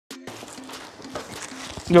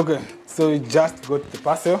Okay, so we just got the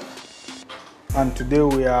parcel, and today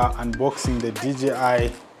we are unboxing the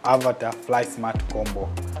DJI Avata Fly Smart Combo.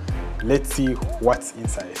 Let's see what's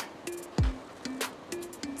inside.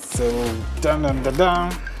 So, dun dun dun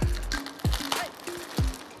dun.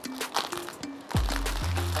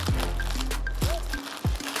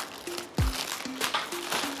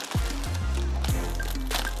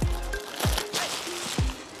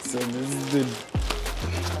 So this is the,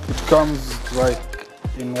 it comes like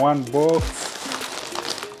in one box.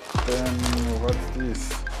 Then what's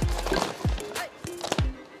this?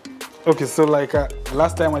 Okay, so like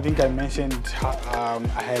last time I think I mentioned, I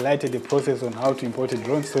highlighted the process on how to import a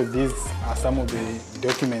drone. So these are some of the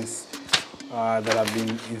documents that have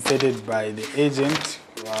been inserted by the agent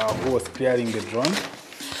who was clearing the drone.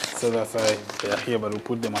 So that's why they are here, but we'll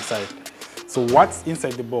put them aside. So what's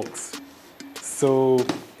inside the box? So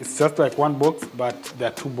it's just like one box, but there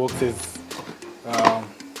are two boxes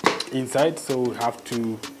inside. So we have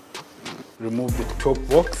to remove the top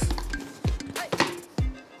box.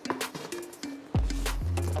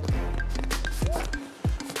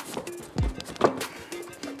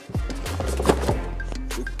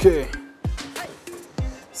 Okay,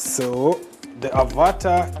 so the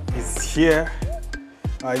Avata is here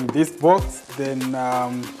in this box. Then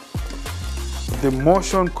the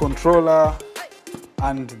motion controller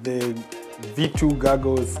and the V2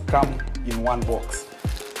 goggles come in one box.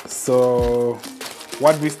 So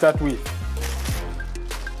what do we start with?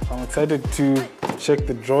 I'm excited to check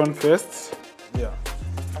the drone first. Yeah.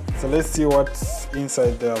 So let's see what's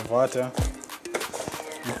inside the Avata.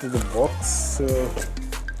 Into the box. So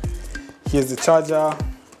here's the charger,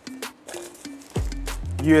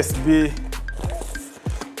 USB,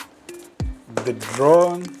 the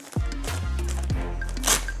drone.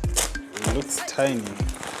 It looks tiny.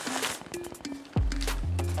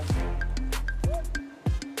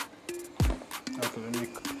 Okay,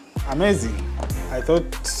 amazing. I thought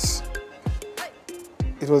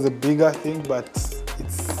it was a bigger thing, but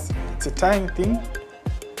it's a tiny thing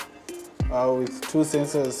with two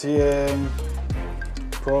sensors here,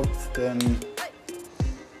 props. Then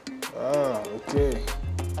okay,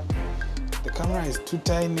 the camera is too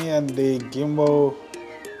tiny and the gimbal,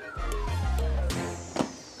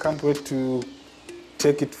 can't wait to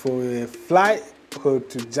take it for a fly or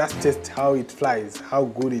to just test how it flies, how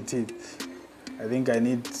good it is. I think I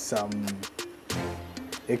need some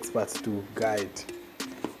experts to guide.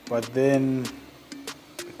 But then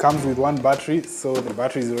it comes with one battery, so the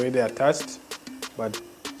battery is already attached. But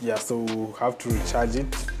yeah, so we'll have to recharge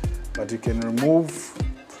it. But you can remove,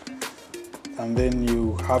 and then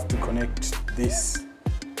you have to connect this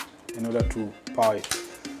in order to power it.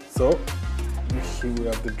 So here we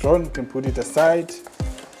have the drone. You can put it aside.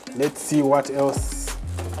 Let's see what else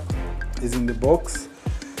is in the box.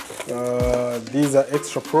 These are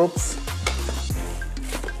extra props.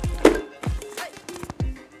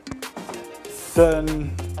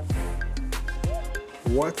 Then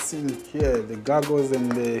what's in here? The goggles and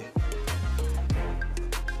the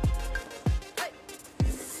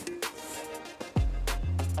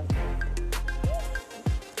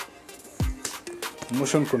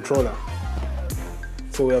motion controller.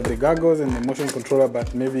 So we have the goggles and the motion controller,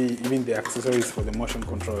 but maybe even the accessories for the motion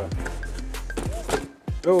controller.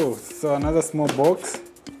 Oh, so another small box.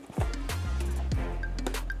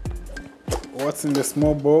 What's in the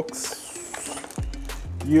small box?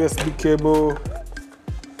 USB cable.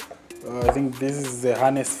 I think this is the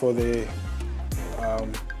harness for the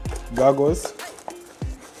goggles.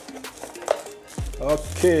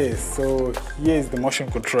 Okay, so here is the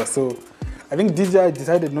motion controller. So I think DJI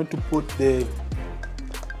decided not to put the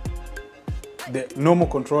normal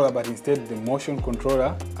controller, but instead the motion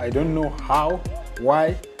controller. I don't know how,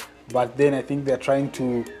 why, but then I think they're trying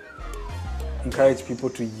to encourage people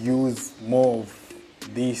to use more of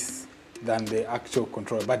this than the actual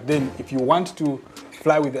controller. But then if you want to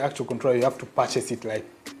fly with the actual controller, you have to purchase it like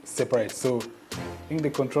separate. So I think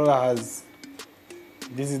the controller has,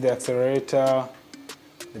 this is the accelerator,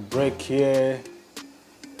 the brake here,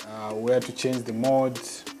 where to change the mode.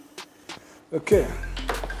 Okay,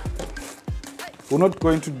 we'll not go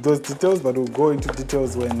into those details, but we'll go into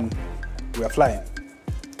details when we are flying.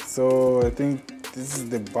 So I think this is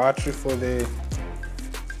the battery for the,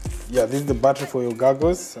 yeah, this is the battery for your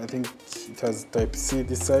goggles. I think it has type C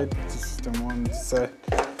this side, system on this side.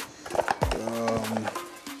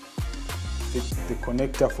 The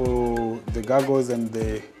connector for the goggles and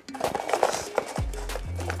the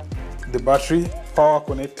battery, power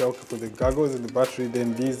connector, okay, for the goggles and the battery.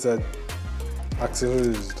 Then these are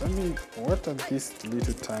accessories. Tell me, what are these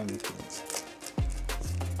little tiny things?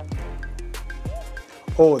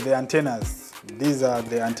 Oh, the antennas. These are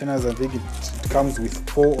the antennas. I think it comes with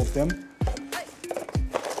 4 of them.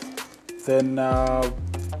 Then a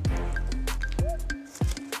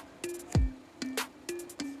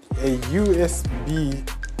USB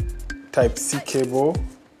Type-C cable.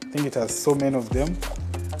 I think it has so many of them.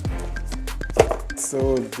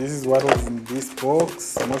 So this is what was in this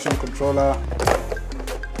box. Motion controller.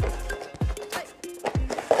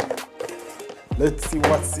 Let's see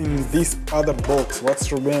what's in this other box.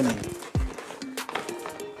 What's remaining?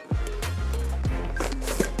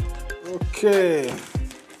 Okay.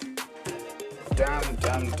 Damn.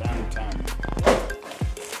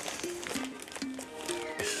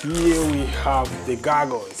 Here we have the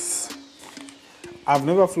goggles. I've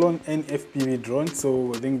never flown any FPV drone,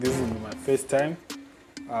 so I think this will be my first time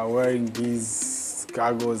wearing these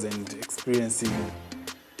goggles and experiencing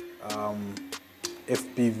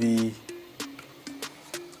FPV.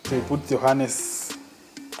 So you put your harness,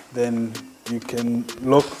 then you can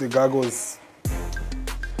lock the goggles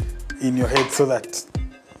in your head so that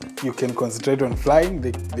you can concentrate on flying.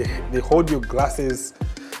 They hold your glasses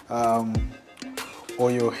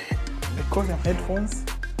or your, they call them headphones.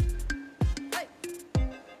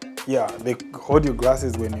 Yeah, they hold your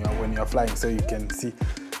glasses when you're flying, so you can see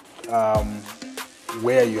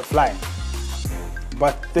where you're flying.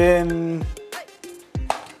 But then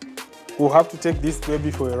we'll have to take this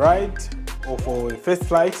baby for a ride or for a first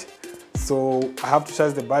flight. So I have to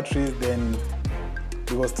charge the batteries then,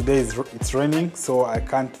 because today it's raining, so I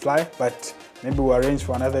can't fly. But maybe we'll arrange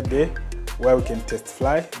for another day where we can test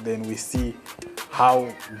fly. Then we see how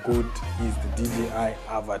good is the DJI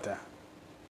Avata.